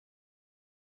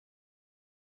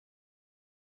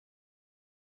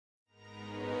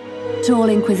To all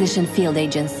Inquisition field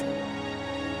agents.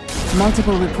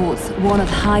 Multiple reports warn of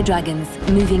high dragons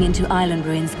moving into island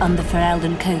ruins on the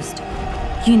Ferelden coast.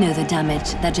 You know the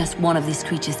damage that just one of these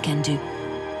creatures can do.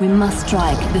 We must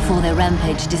strike before their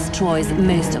rampage destroys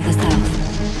most of the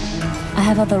south. I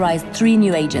have authorized 3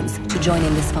 new agents to join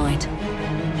in this fight.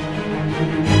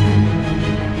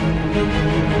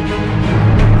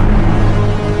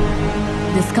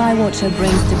 The Skywatcher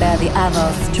brings to bear the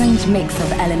Avar's strange mix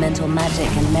of elemental magic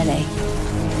and melee.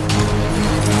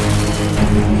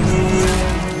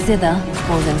 Zither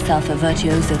calls himself a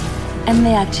virtuoso, and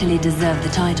may actually deserve the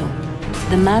title.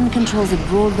 The man controls a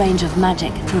broad range of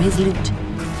magic through his lute,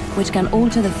 which can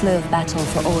alter the flow of battle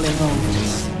for all involved.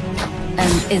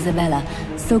 And Isabella,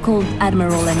 so-called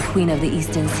Admiral and Queen of the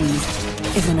Eastern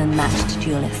Seas, is an unmatched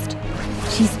duelist.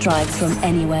 She strikes from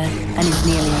anywhere and is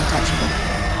nearly untouchable.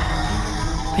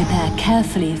 Prepare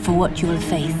carefully for what you will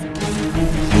face.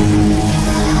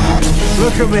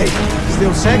 Look at me!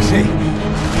 Still sexy.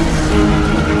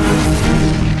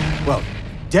 Well,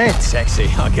 dead sexy,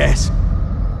 I guess.